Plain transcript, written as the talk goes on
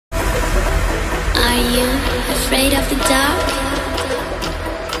Are you afraid of the dark?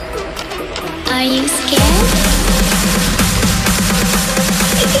 Are you scared?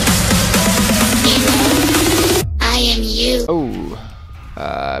 I am you. Oh,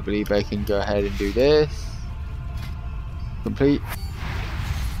 I believe I can go ahead and do this. Complete.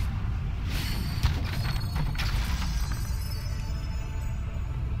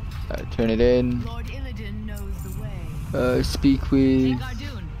 Turn it in. Lord Illidan knows the way. Speak with.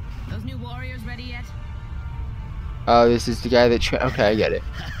 Gardoon, those new warriors ready yet? Oh, this is the guy that. Okay, I get it.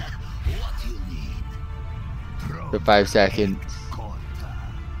 For 5 seconds.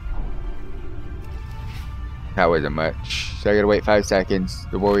 That wasn't much. So I gotta wait 5 seconds.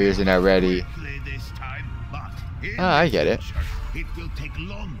 The warriors are not ready. Ah, I get it.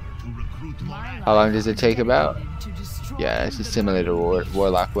 How long does it take about? Yeah, this is similar to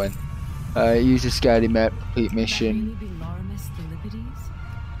Warlock one. Use a scouting map, complete mission.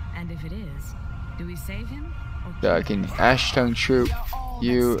 And if it is, do we save him? So I can Ash Tongue Troop,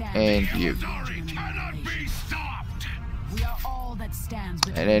 you, and you.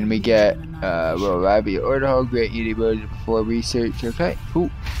 And then we get, will arrive at your order hall, grant you the ability to perform research. Okay, cool.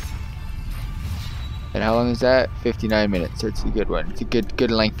 And how long is that? 59 minutes. That's a good one. It's a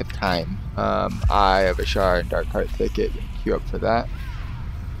good length of time. Eye of a Shard and Dark Heart Thicket. Queue up for that.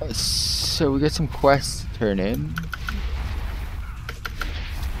 So we got some quests to turn in.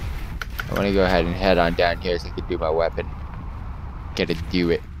 I want to go ahead and head on down here so I can do my weapon. Gotta do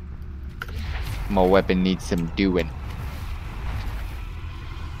it. My weapon needs some doing.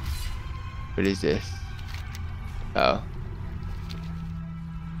 What is this? Oh.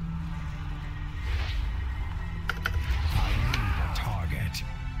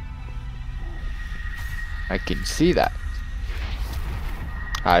 I can see that.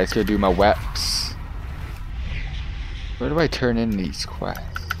 Alright, let's go do my weps. Where do I turn in these quests?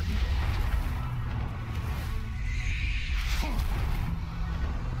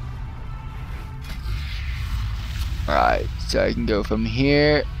 Alright, so I can go from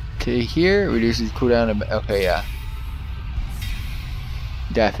here to here. Reduces cooldown of, okay, yeah.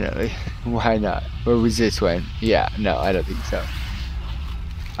 Definitely. Why not? What was this one? Yeah, no, I don't think so.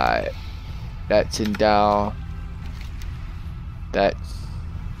 Alright. That's endow. That's.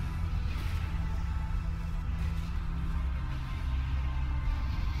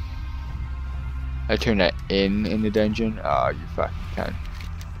 I turn that in the dungeon. Oh, you fucking can.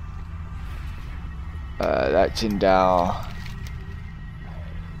 That's endow.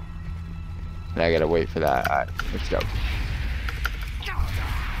 And I gotta wait for that. Alright, let's go.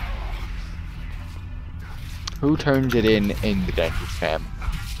 Who turns it in the dungeon, fam?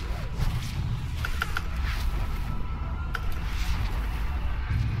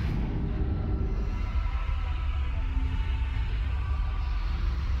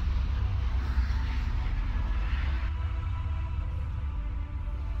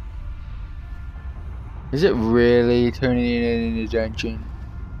 Is it really turning it in the dungeon?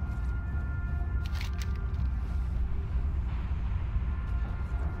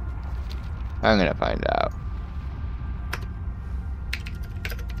 I'm gonna find out.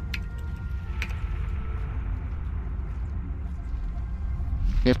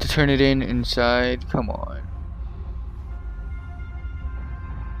 You have to turn it in inside. Come on.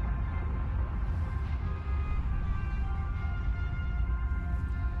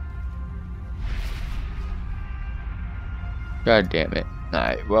 God damn it.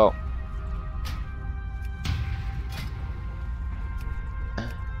 Alright, well. I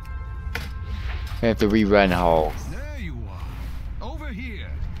have to rerun halls. There you are. Over here.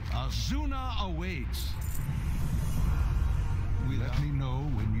 Azuna awaits. Let me know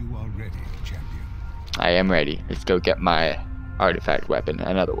when you are ready, champion. I am ready. Let's go get my artifact weapon.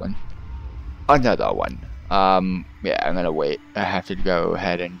 Another one. Another one. Yeah, I'm gonna wait. I have to go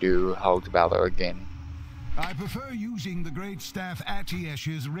ahead and do Halls of Valor again. I prefer using the great staff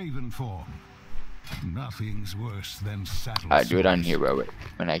Atiesh's Raven form. Nothing's worse than saddle. I do it on heroic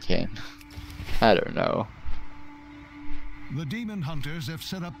when I can. I don't know. The demon hunters have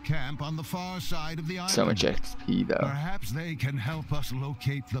set up camp on the far side of the island. So much XP though. Perhaps they can help us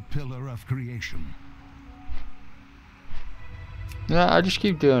locate the Pillar of Creation. No, I'll just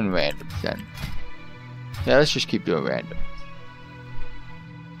keep doing randoms then. Yeah, let's just keep doing randoms.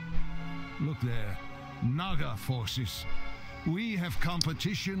 Look there. Naga forces. We have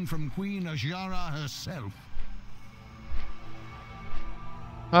competition from Queen Ajara herself.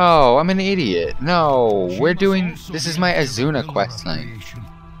 Oh, I'm an idiot. No, we're doing. This is my Azuna questline.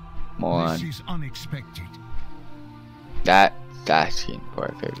 Come on. This is unexpected. That's asking for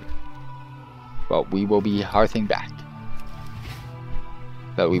a favor. Well, we will be harthing back.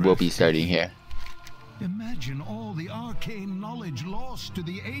 But we will be starting here. Imagine all the arcane knowledge lost to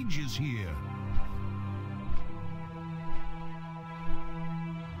the ages here.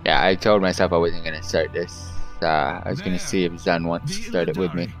 Yeah, I told myself I wasn't gonna start this. I was gonna see if Zan wants to start it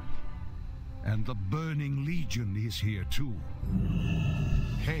with me. And the Burning Legion is here too.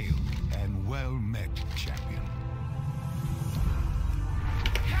 Hail and well met, champion.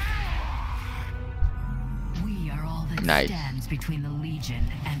 We are all that Nice. stands between the Legion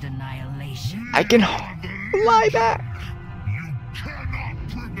and annihilation. I can fly back. You cannot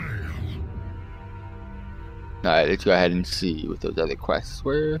prevail. Alright, let's go ahead and see what those other quests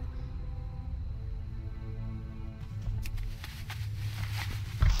were.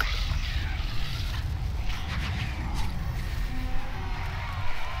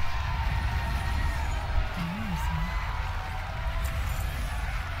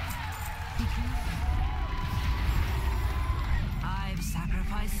 I've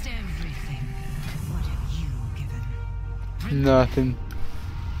sacrificed everything. What have you given? Nothing.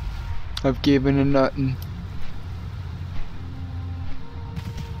 I've given her nothing.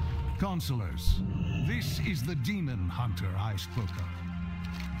 Consulars, this is the demon hunter I spoke of.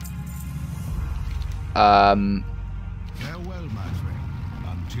 Farewell, my friend.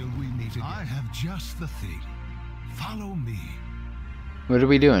 Until we meet again. I have just the thing. Follow me. What are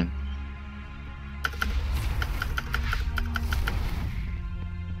we doing?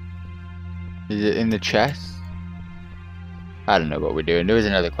 Is it in the chest? I don't know what we're doing. There was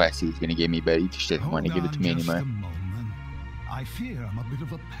another quest he was gonna give me, but he just didn't want to give it to me Just anymore. a moment. I fear I'm a bit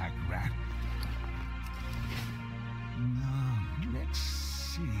of a pack rat. Now, let's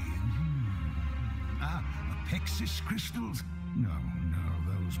see. Apexis crystals? No,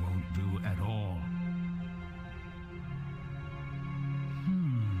 those won't do at all.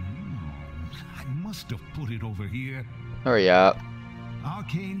 I must have put it over here. Hurry up.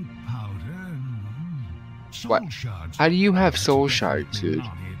 Arcane powder. Soul What? shards. How do you have That's soul shards, definitely dude?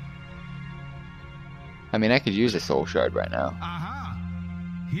 not it. I mean, I could use a soul shard right now. Aha!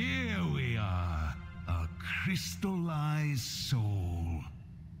 Here we are. A crystallized soul.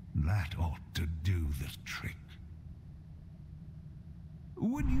 That ought to do the trick.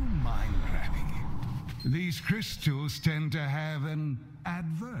 Would you mind grabbing it? These crystals tend to have an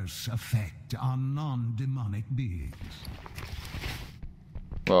adverse effect on non-demonic beings.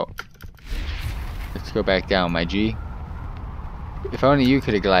 Well, let's go back down, my G. If only you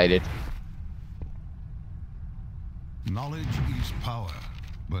could have glided. Knowledge is power,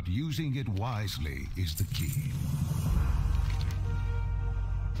 but using it wisely is the key.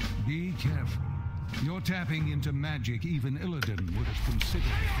 Be careful. You're tapping into magic even Illidan would have considered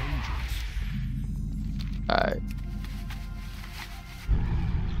dangerous. Alright.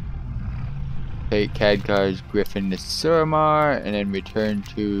 Take Khadgar's Griffin to Suramar and then return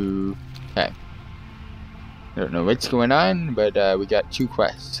to... Okay. I don't know what's going on, but we got 2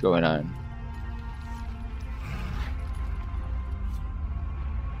 quests going on.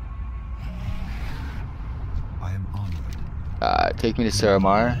 I am honored. Take me to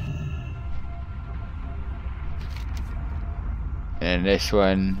Suramar. And this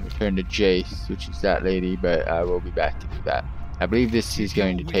one, return to Jace, which is that lady, but I will be back to do that. I believe this is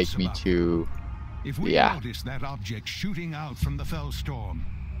going to take me to... If we Yeah. noticed that object shooting out from the Fellstorm,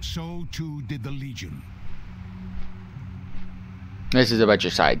 so too did the Legion. This is a bunch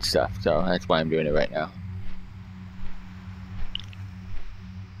of side stuff, so that's why I'm doing it right now.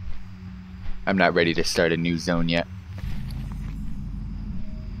 I'm not ready to start a new zone yet.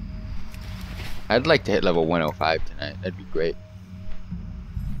 I'd like to hit level 105 tonight. That'd be great.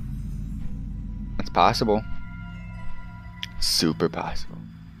 It's possible. Super possible.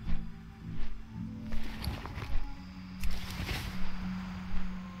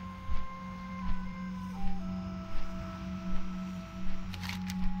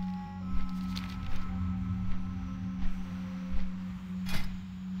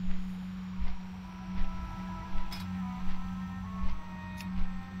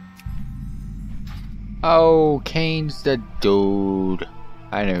 Oh, Kane's the dude.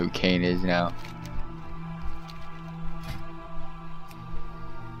 I know who Kane is now.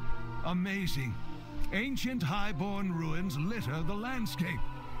 Amazing. Ancient highborn ruins litter the landscape.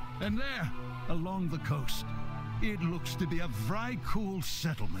 And there, along the coast, it looks to be a Vrykul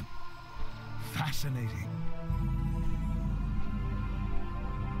settlement. Fascinating.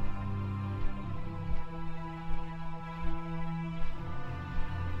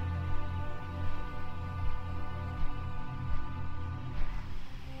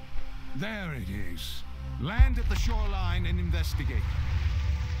 There it is. Land at the shoreline and investigate.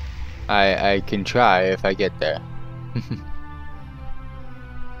 I can try if I get there.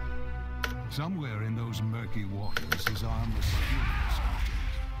 Somewhere in those murky waters is armless curious object.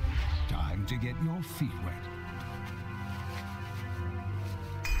 Time to get your feet wet.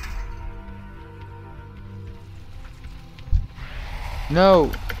 No!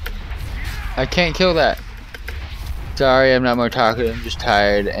 I can't kill that. Sorry, I'm not more talkative. I'm just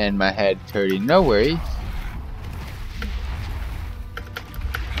tired and my head's hurting. No worries.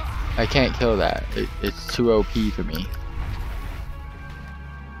 I can't kill that. It's too OP for me.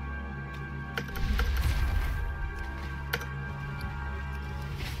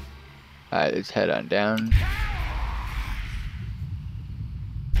 Alright, let's head on down.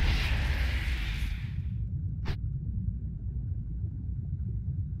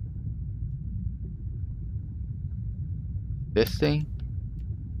 This thing?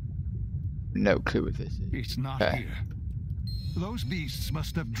 No clue what this is. It's not here. Those beasts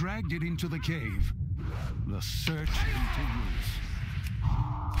must have dragged it into the cave. The search continues.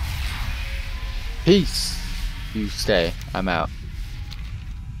 Peace! You stay. I'm out.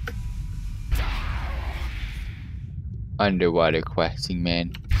 Underwater questing,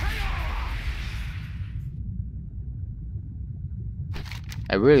 man.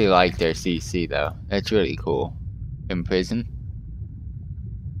 I really like their CC though. That's really cool. In prison.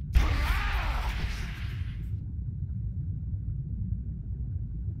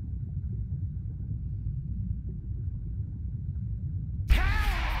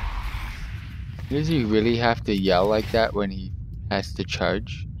 Does he really have to yell like that when he has to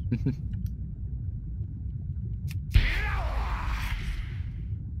charge?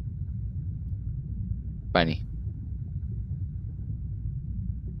 Funny.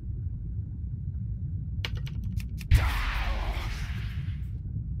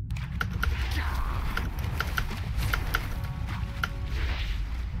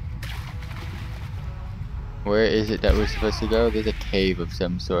 Where is it that we're supposed to go? There's a cave of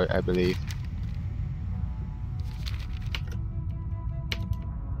some sort, I believe.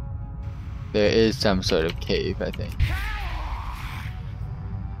 There is some sort of cave, I think.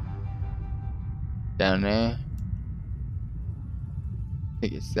 Down there. I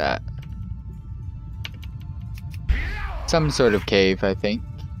think it's that. Some sort of cave, I think.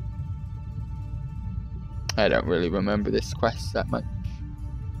 I don't really remember this quest that much.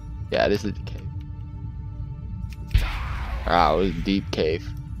 Yeah, this is the cave. Wow, it was a deep cave.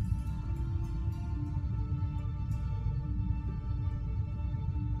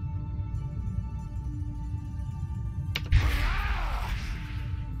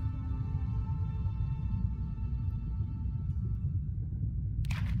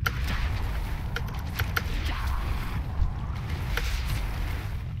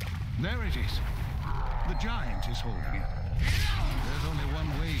 There it is. The giant is holding it. There's only one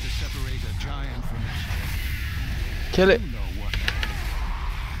way to separate a giant from its Kill it. You know what?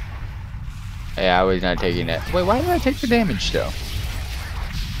 Yeah, I was not taking it. Wait, why did I take the damage though?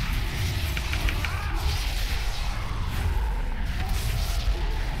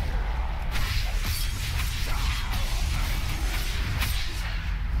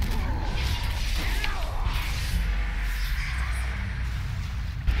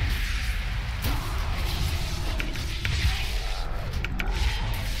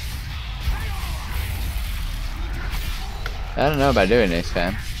 I don't know about doing this,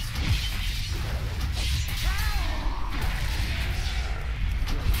 fam.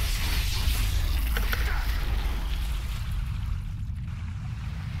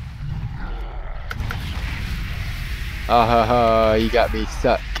 Oh, ha, ha, you got me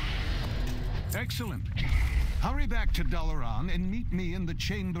stuck. Excellent. Hurry back to Dalaran and meet me in the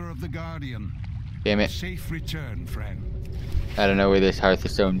Chamber of the Guardian. Damn it. Safe return, friend. I don't know where this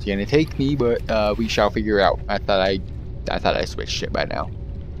Hearthstone's gonna take me, but we shall figure out. I thought I switched it by now.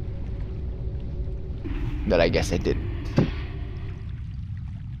 But I guess I didn't.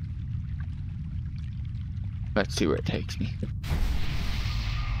 Let's see where it takes me.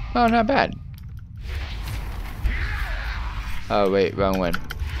 Oh, not bad. Oh wait, wrong one.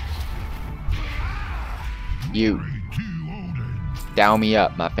 You. Down me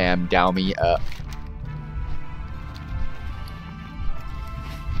up, my fam. Down me up.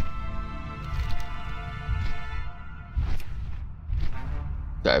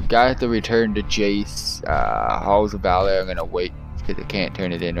 So I've got to return to Jace. Halls of Valor, I'm gonna wait because I can't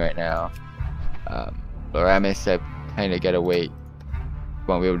turn it in right now. Loramus, I kinda gotta wait.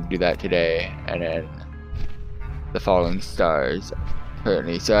 Won't be able to do that today. And then the Falling Stars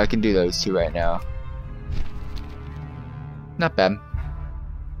currently. So I can do those two right now. Not bad.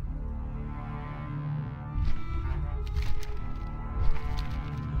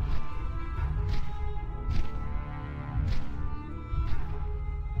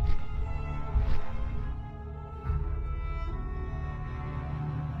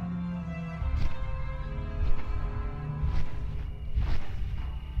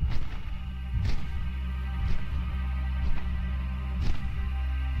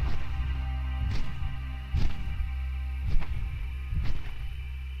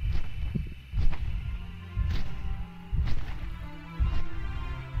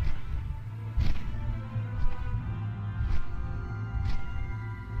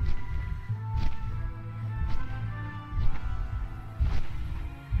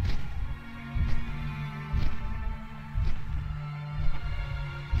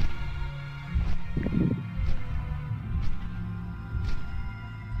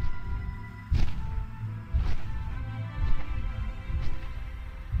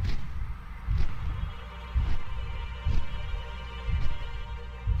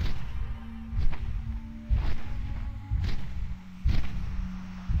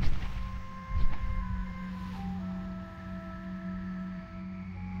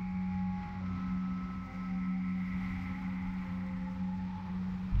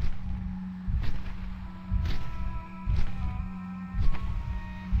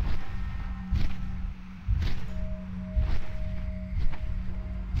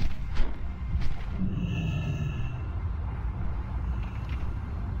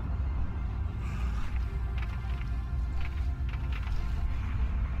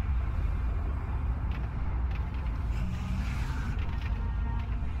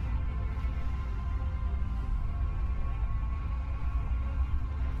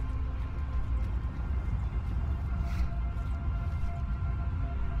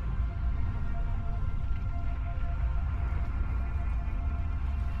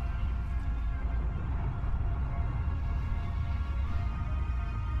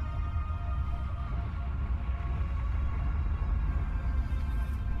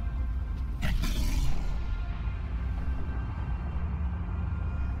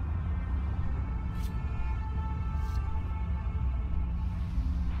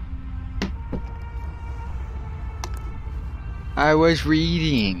 I was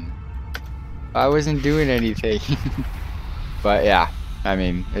reading. I wasn't doing anything. But yeah, I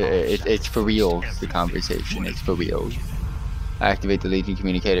mean, it's for real. The conversation, it's for real. Activate the Legion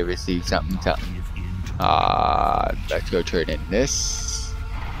communicator. Receive something. Let's go turn in this.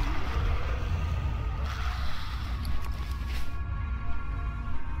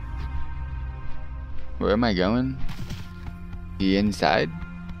 Where am I going? The inside?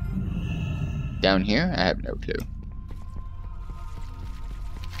 Down here? I have no clue.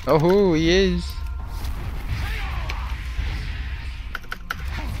 Oh, he is.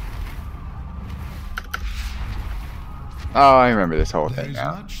 Oh, I remember this whole thing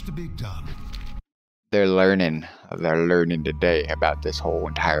now. Much to be done. They're learning today about this whole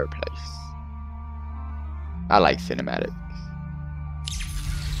entire place. I like cinematics.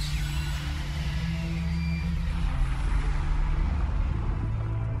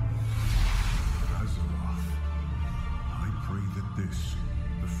 I pray that this,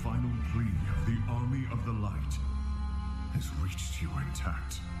 the final plea of the army of the light, has reached you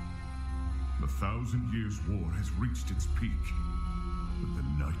intact. The 1,000 years war has reached its peak, but the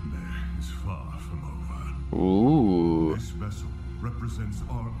nightmare is far from over. Ooh. This vessel represents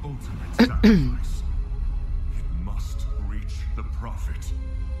our ultimate sacrifice. It must reach the prophet.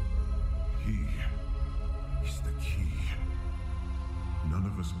 He is the key. None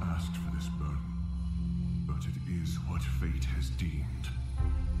of us asked for this burden, but it is what fate has deemed.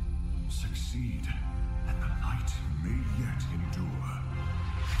 Succeed, and the light may yet endure.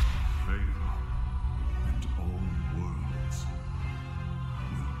 Fail, and all worlds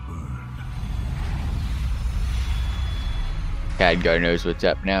will burn. Khadgar knows what's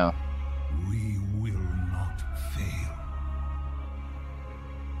up now. We will not fail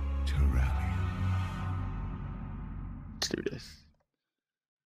to rally. Let's do this.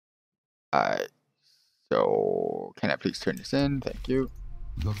 Alright. So, can I please turn this in? Thank you.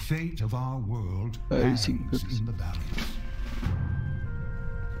 The fate of our world hangs in the balance.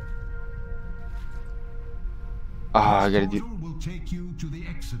 Oh, I gotta do. Will take you to the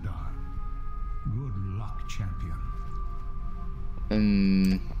Exodar. Good luck, champion.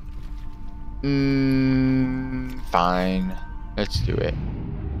 Fine. Let's do it.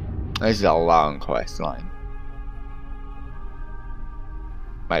 This is a long quest line.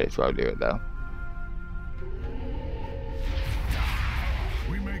 Might as well do it though.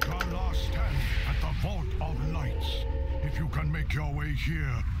 We make our last stand at the Vault of Lights. If you can make your way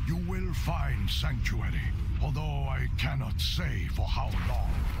here, you will find sanctuary. Although I cannot say for how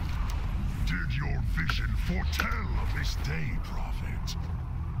long. Did your vision foretell of this day, Prophet?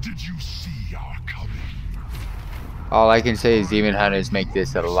 Did you see our coming? All I can say is Demon Hunters make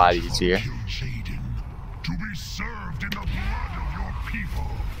this a lot easier. To be served in the blood of your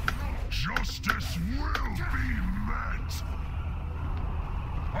people. Justice will be met.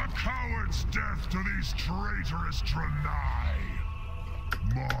 A coward's death to these traitorous Draenei.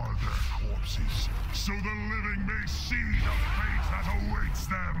 Mar their corpses, so the living may see the fate that awaits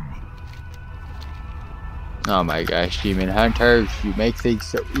them. Oh my gosh, Demon Hunters, you make things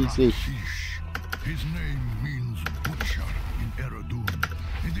so easy. His name means butcher in Eredun.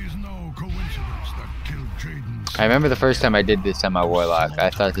 It is no coincidence that killed Jaden's. I remember the first time I did this on my Warlock, I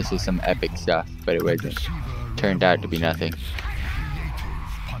thought this was some epic stuff, but it wasn't. Turned out to be nothing.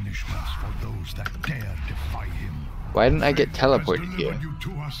 Punishments for those that dare defy him. Why didn't I get teleported here? You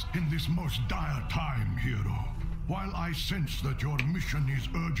to us in this most dire time, hero. While I sense that your mission is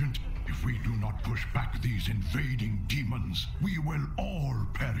urgent, if we do not push back these invading demons, we will all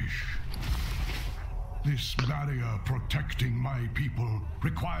perish. This barrier protecting my people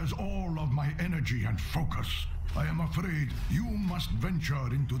requires all of my energy and focus. I am afraid you must venture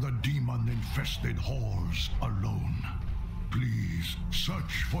into the demon-infested halls alone. Please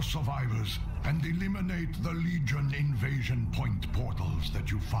search for survivors and eliminate the Legion invasion point portals that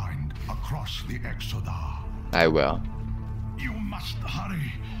you find across the Exodar. I will. You must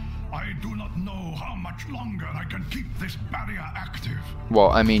hurry. I do not know how much longer I can keep this barrier active.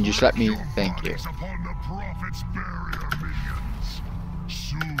 Well, I mean, just let me. Thank you. Upon the prophet's barrier minions.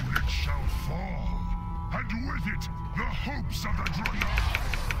 Soon it shall fall, and with it, the hopes of the Draenei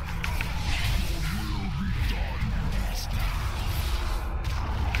will be done.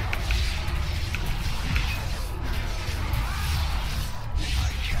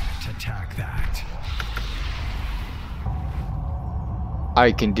 I can't attack that.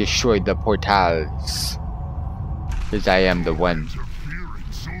 I can destroy the portals. Because I am the one.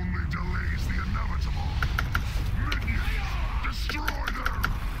 Interference only delays the inevitable. Minions, destroy them!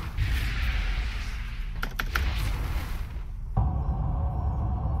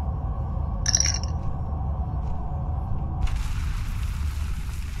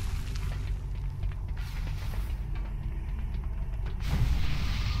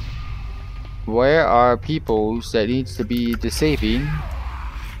 Where are peoples that needs to be deceiving?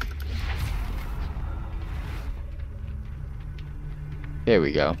 There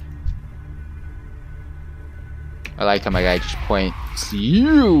we go. I like how my guy just points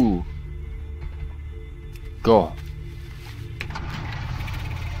you. Go.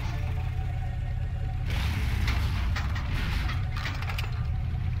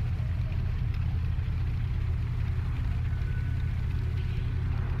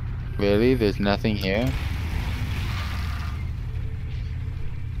 Really? There's nothing here?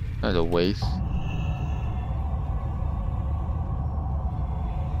 That's a waste.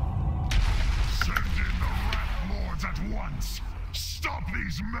 Send in the rat lords at once. Stop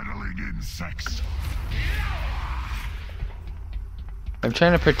these meddling insects. I'm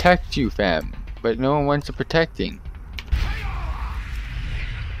trying to protect you, fam, but no one wants the protecting.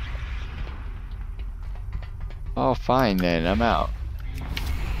 Oh, fine then, I'm out.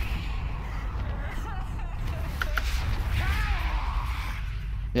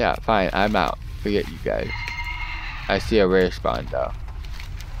 Yeah, fine, I'm out. Forget you guys. I see a rare spawn though.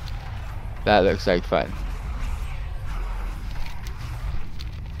 That looks like fun.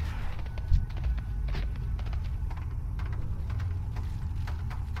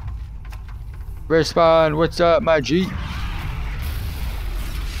 Rare spawn, what's up, my G?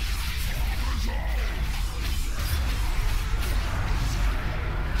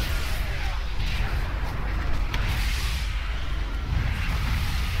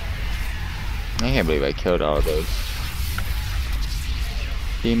 I can't believe I killed all of those.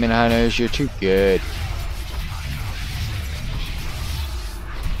 Demon Hunters, you're too good.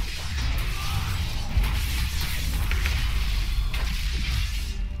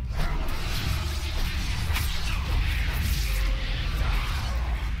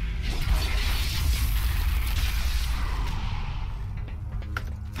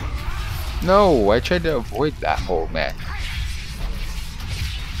 No, I tried to avoid that whole mess.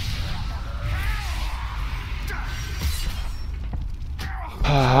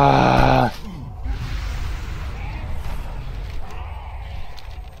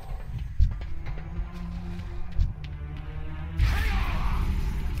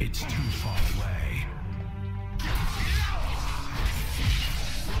 It's too far away.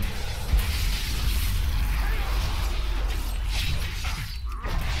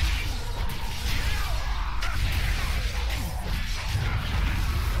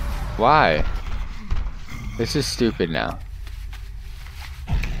 Why? This is stupid now.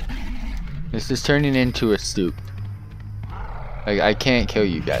 This is turning into a stoop. Like, I can't kill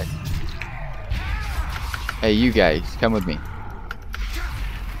you guys. Hey, you guys, come with me.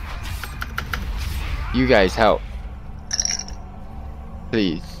 You guys, help.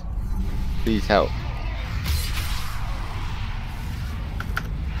 Please. Please help.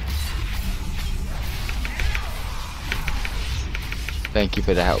 Thank you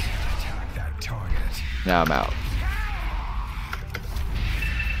for the help. Now I'm out.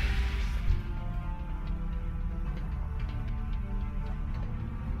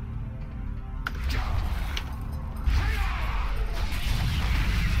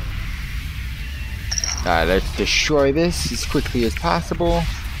 Alright, let's destroy this as quickly as possible.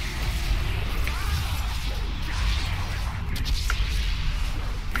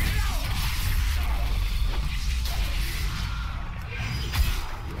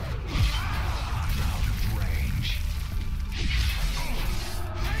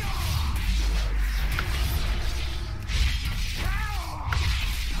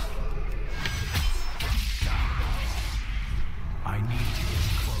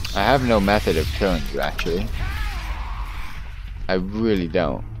 I have no method of killing you, actually. I really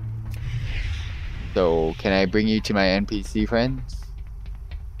don't. So, can I bring you to my NPC friends?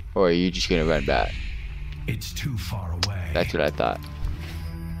 Or are you just gonna run back? It's too far away. That's what I thought.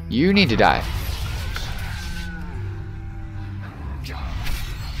 You need to die.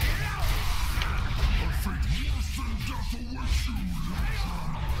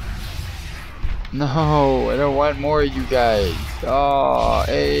 No, I don't want more of you guys. Oh,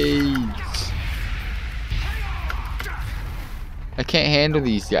 AIDS. I can't handle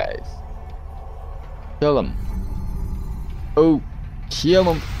these guys. Kill them. Oh, kill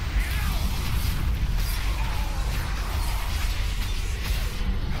them.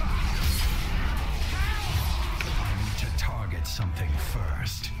 I need to target something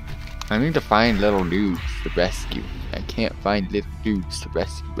first. I need to find little dudes to rescue. I can't find little dudes to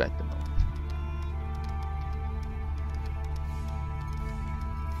rescue at the moment.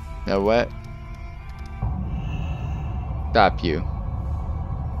 Now what? Stop you.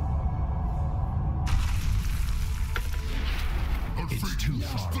 It's too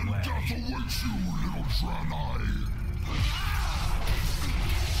far away.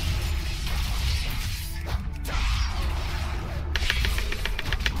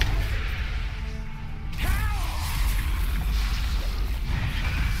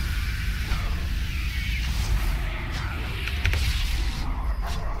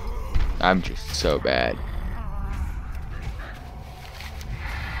 I'm just so bad.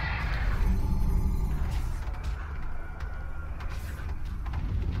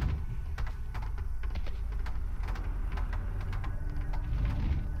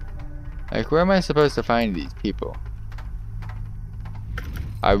 Like, where am I supposed to find these people?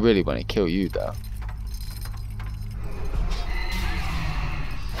 I really want to kill you, though.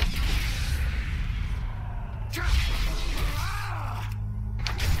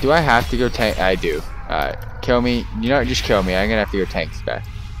 Do I have to go tank? I do. Alright. Kill me. You know what? Just kill me. I'm gonna have to go tank back.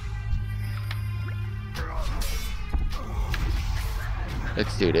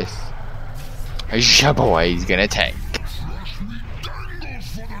 Let's do this. Your boy's gonna tank.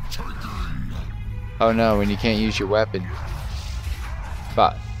 Oh no, when you can't use your weapon.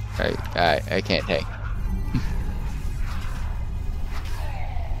 Fuck. Alright, I can't tank.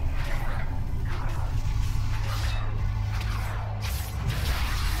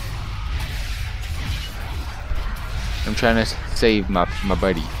 I'm trying to save my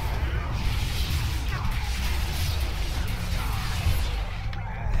buddy.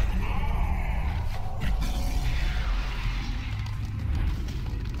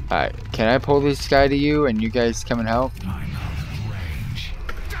 Alright, can I pull this guy to you and you guys come and help? I'm out of range.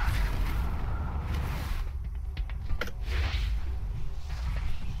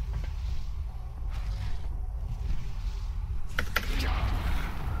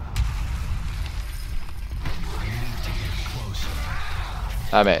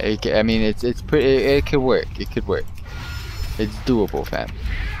 I mean, it's pretty. It could work. It could work. It's doable, fam.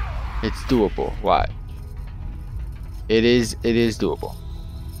 It's doable. Why? It is doable.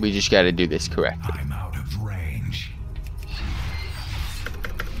 We just gotta do this correctly. I'm out of range.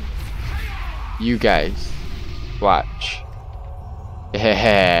 You guys, watch.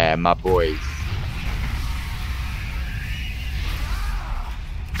 Yeah, my boys.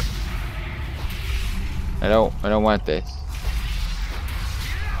 I don't want this.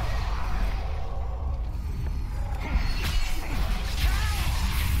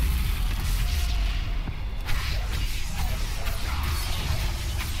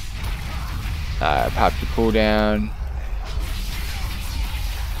 Pop the cooldown.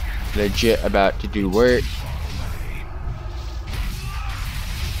 Legit about to do work.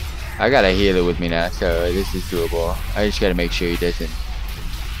 I got a healer with me now, so this is doable. I just gotta make sure he doesn't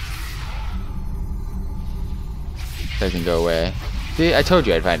go away. See, I told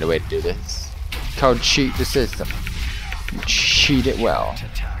you I'd find a way to do this. It's called cheat the system. You cheat it well.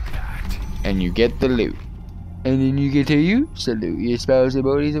 And you get the loot. And then you get to use the loot. Your spells and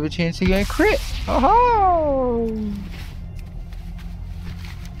abilities have a chance to get a crit. Oh!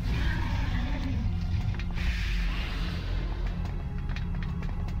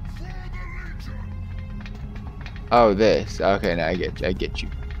 Oh, this. Okay, now I get you.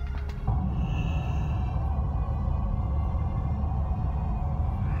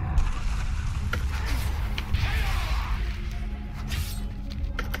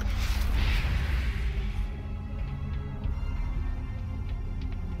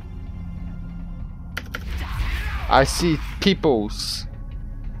 I see peoples.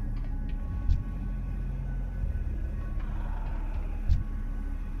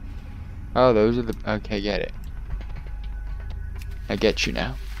 Oh, those are the. Okay, get it. I get you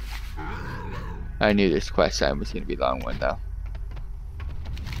now. I knew this quest time was gonna be a long one, though.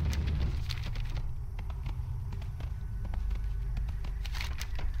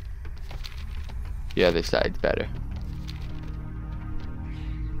 The other side's better.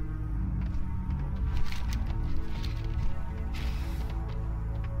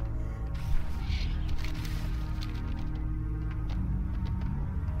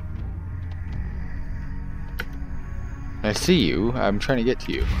 I see you. I'm trying to get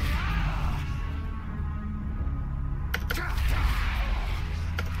to you.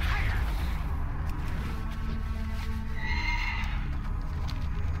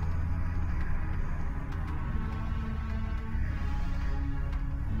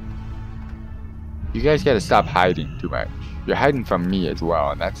 You guys gotta stop hiding too much. You're hiding from me as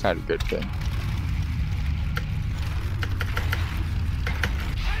well, and that's not a good thing.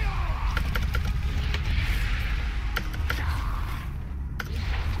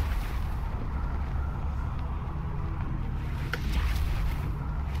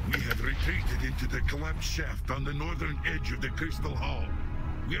 We have retreated into the collapsed shaft on the northern edge of the Crystal Hall.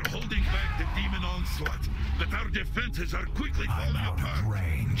 We're holding back the demon onslaught, but our defenses are quickly falling I'm out apart. of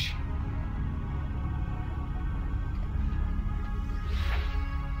range.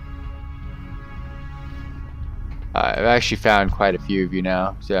 I've actually found quite a few of you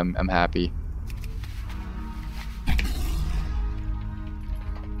now, so I'm happy.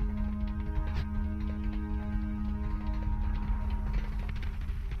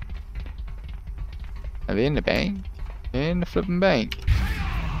 Are they in the bank? They're in the flipping bank.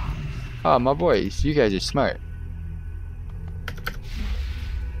 Oh, my boys, you guys are smart.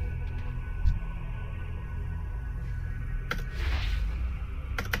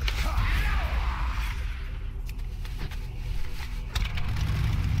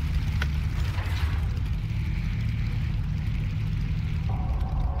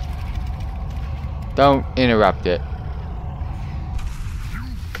 Don't interrupt it. You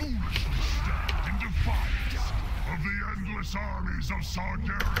foolishly stand in defiance of the endless armies of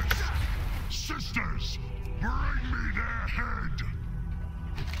Sargeras. Sisters, bring me their head.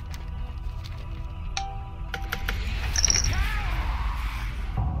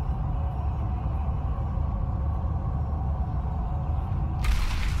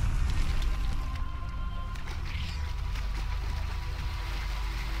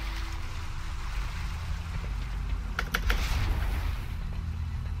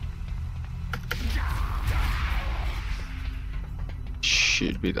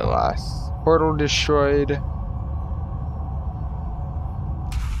 Should be the last portal destroyed.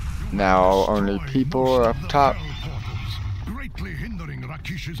 Now only people are up top. Greatly hindering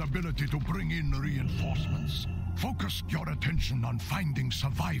Rakish's ability to bring in reinforcements. Focus your attention on finding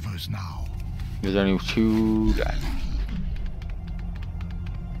survivors now. There's only 2 left.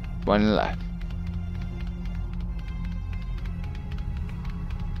 1 left.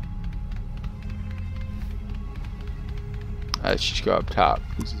 Let's just go up top.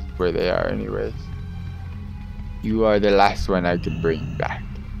 This is where they are anyways. You are the last one I can bring back.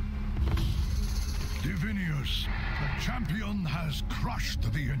 Divinius, the champion has crushed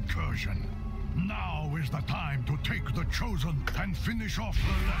the incursion. Now is the time to take the chosen and finish off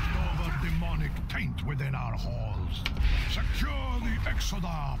the leftover demonic taint within our halls. Secure the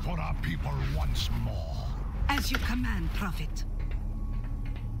Exodar for our people once more. As you command, Prophet.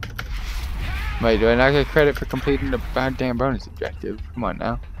 Wait, do I not get credit for completing the goddamn bonus objective? Come on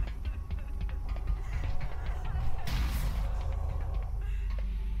now.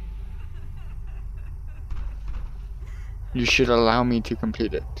 You should allow me to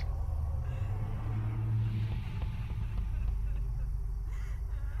complete it.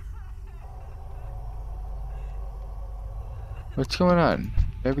 What's going on?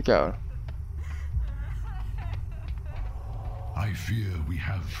 There we go. I fear we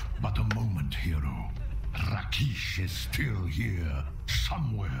have but a moment, hero. Rakish is still here,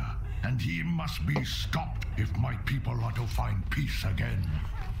 somewhere, and he must be stopped if my people are to find peace again.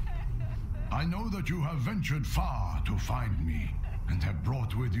 I know that you have ventured far to find me, and have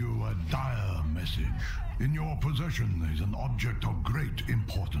brought with you a dire message. In your possession is an object of great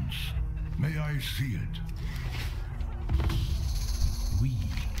importance. May I see it? We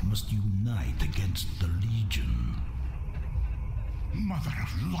must unite against the Legion. Mother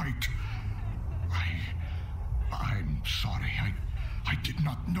of Light, I'm sorry. I did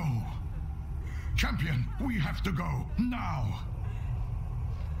not know. Champion, we have to go now.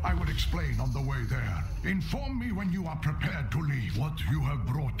 I will explain on the way there. Inform me when you are prepared to leave. What you have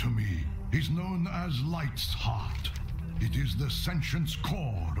brought to me is known as Light's Heart. It is the sentience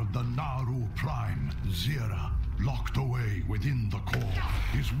core of the Naru Prime, Zira. Locked away within the core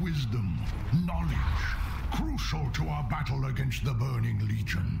is wisdom, knowledge, crucial to our battle against the Burning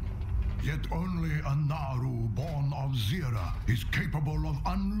Legion. Yet only a Naru born of Zira is capable of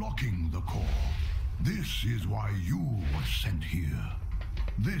unlocking the core. This is why you were sent here.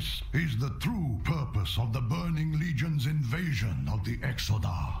 This is the true purpose of the Burning Legion's invasion of the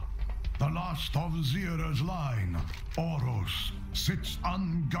Exodar. The last of Zira's line, Oros, sits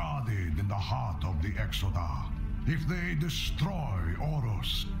unguarded in the heart of the Exodar. If they destroy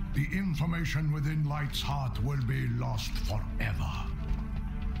Oros, the information within Light's heart will be lost forever.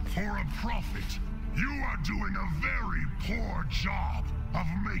 For a prophet, you are doing a very poor job of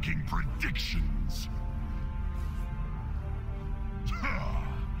making predictions.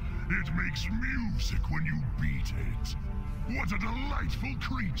 It makes music when you beat it. What a delightful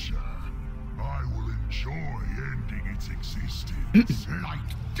creature. I will enjoy ending its existence. Light,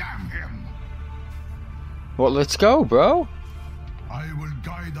 damn him! Well, let's go, bro. I will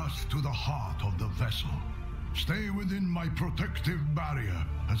guide us to the heart of the vessel. Stay within my protective barrier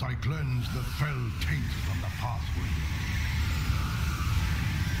as I cleanse the fell taint from the pathway.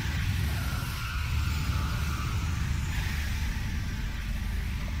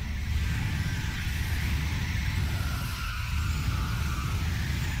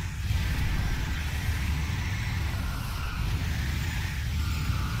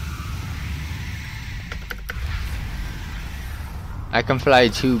 I can fly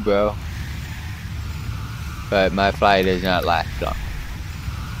too, bro. But my flight does not last long.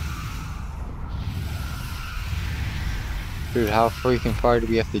 Dude, how freaking far do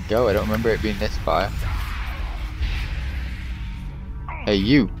we have to go? I don't remember it being this far. Hey,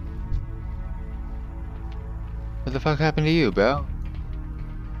 you. What the fuck happened to you, bro?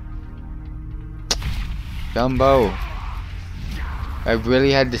 Dumbo. I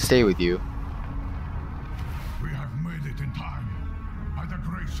really had to stay with you. We have made it in time. By the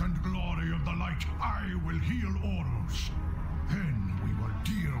grace and glory of the light, I will heal Orus. Then we will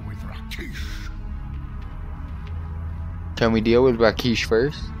deal with Rakish. Can we deal with Rakish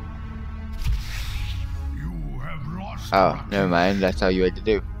first? You have lost. Oh, Rakish. never mind. That's all you had to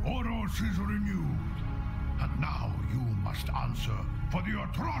do. Orus is renewed. And now you must answer for the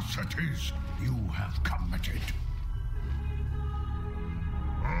atrocities you have committed.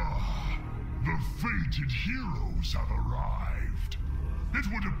 Ah, the fated heroes have arrived. It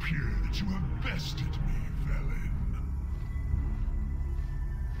would appear that you have bested me, Velen.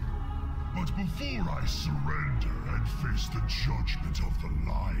 But before I surrender and face the judgment of the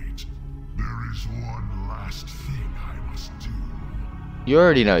light, there is one last thing I must do. You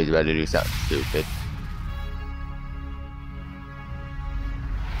already know he's about to do something stupid.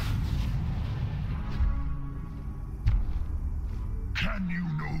 Can you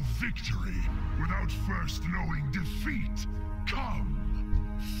know victory without first knowing defeat? Come,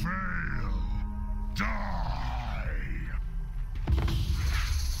 fail, die!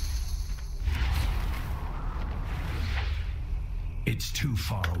 It's too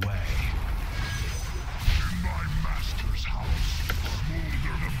far away. In my master's house,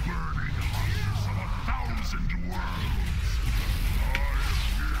 smolder the burning hunters of 1,000 worlds. I am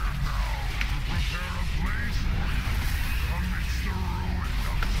here now to prepare a place for you amidst the ruin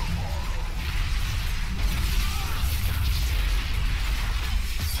of tomorrow.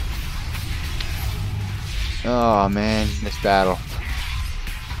 Oh man, this battle.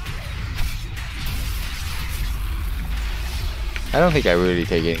 I don't think I really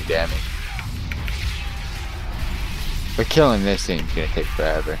take any damage. But killing this thing's gonna take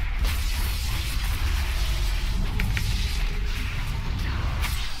forever.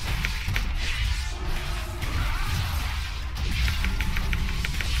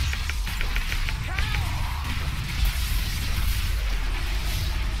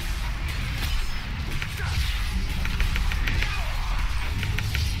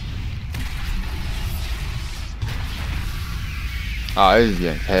 Oh, this is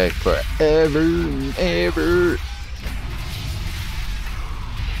gonna take forever and ever.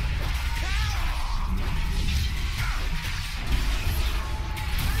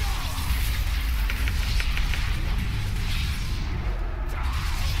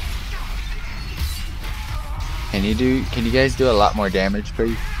 Can you guys do a lot more damage,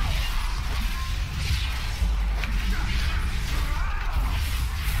 please?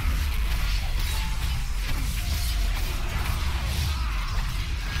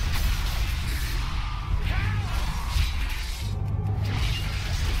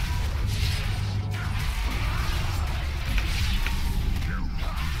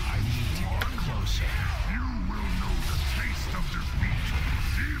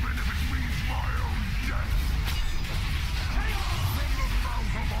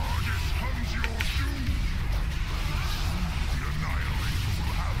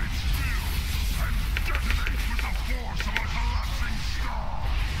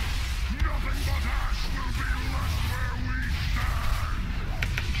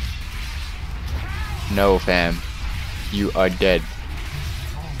 No, fam. You are dead.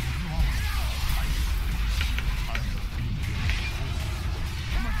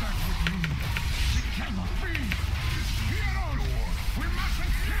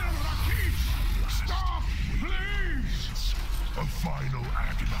 A final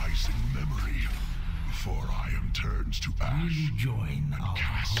agonizing memory before I am turned to ash. Will you join our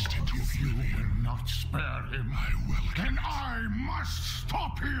Cast into cause? oblivion. You will not spare him. I will. And I must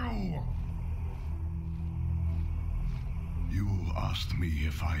stop you! You asked me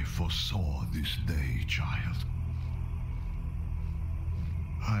if I foresaw this day, child.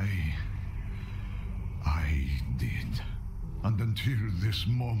 I did. And until this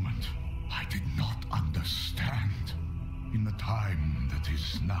moment, I did not understand. In the time that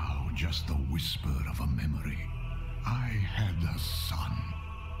is now just the whisper of a memory, I had a son.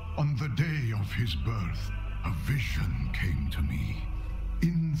 On the day of his birth, a vision came to me.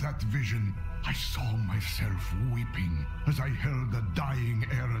 In that vision, I saw myself weeping as I held a dying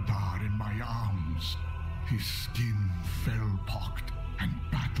Eredar in my arms. His skin fell-pocked and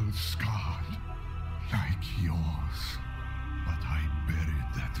battle-scarred, like yours. But I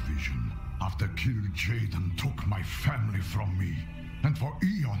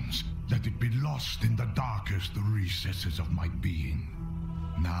lost in the darkest recesses of my being.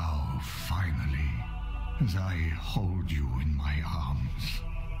 Now, finally, as I hold you in my arms,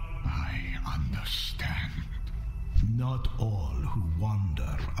 I understand. Not all who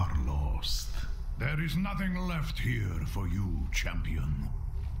wander are lost. There is nothing left here for you, champion.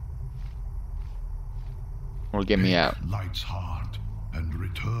 Or get me out. Light's heart and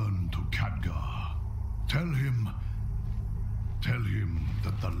return to Khadgar. Tell him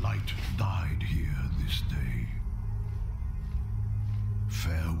that the light died here this day.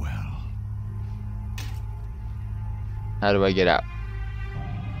 Farewell. How do I get out?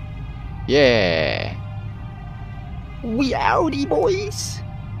 Yeah. We outie, boys.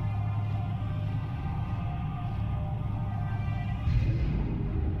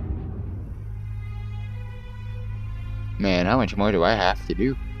 Man, how much more do I have to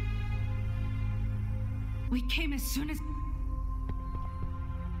do? We came as soon as...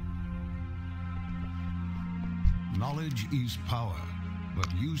 Knowledge is power, but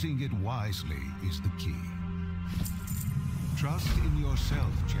using it wisely is the key. Trust in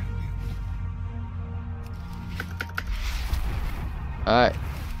yourself, champion. Alright.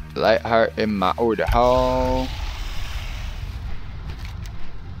 Light heart in my order hall.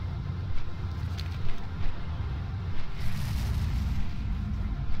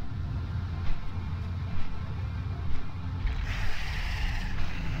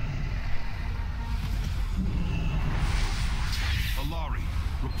 Alari,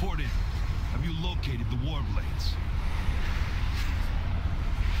 report in. Have you located the Warblades?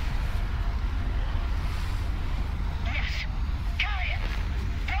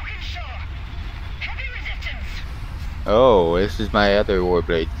 Oh, this is my other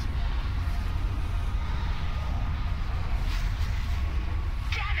Warblades.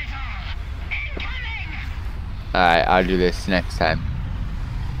 Alright, I'll do this next time.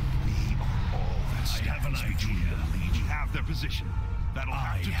 I have an idea. We have their position. That'll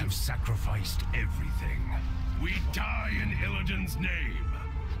have to do. I have sacrificed everything. We die in Illidan's name.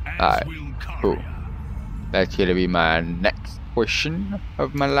 Alright, cool. That's gonna be my next portion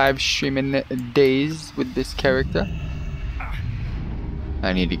of my live streaming days with this character.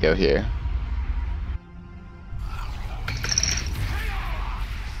 I need to go here.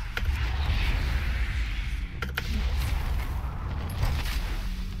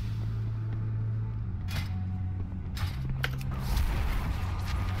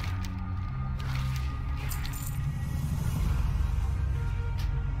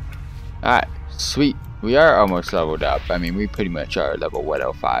 Alright, sweet. We are almost leveled up. I mean, we pretty much are level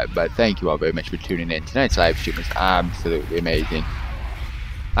 105, but thank you all very much for tuning in. Tonight's live stream was absolutely amazing.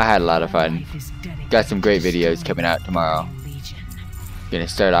 I had a lot of fun. Got some great videos coming out tomorrow. Gonna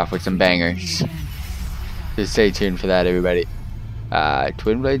start off with some bangers. Just stay tuned for that, everybody.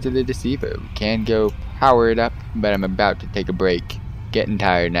 Twin Blades of the Deceiver. We can go power it up, but I'm about to take a break. Getting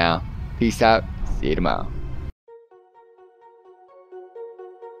tired now. Peace out. See you tomorrow.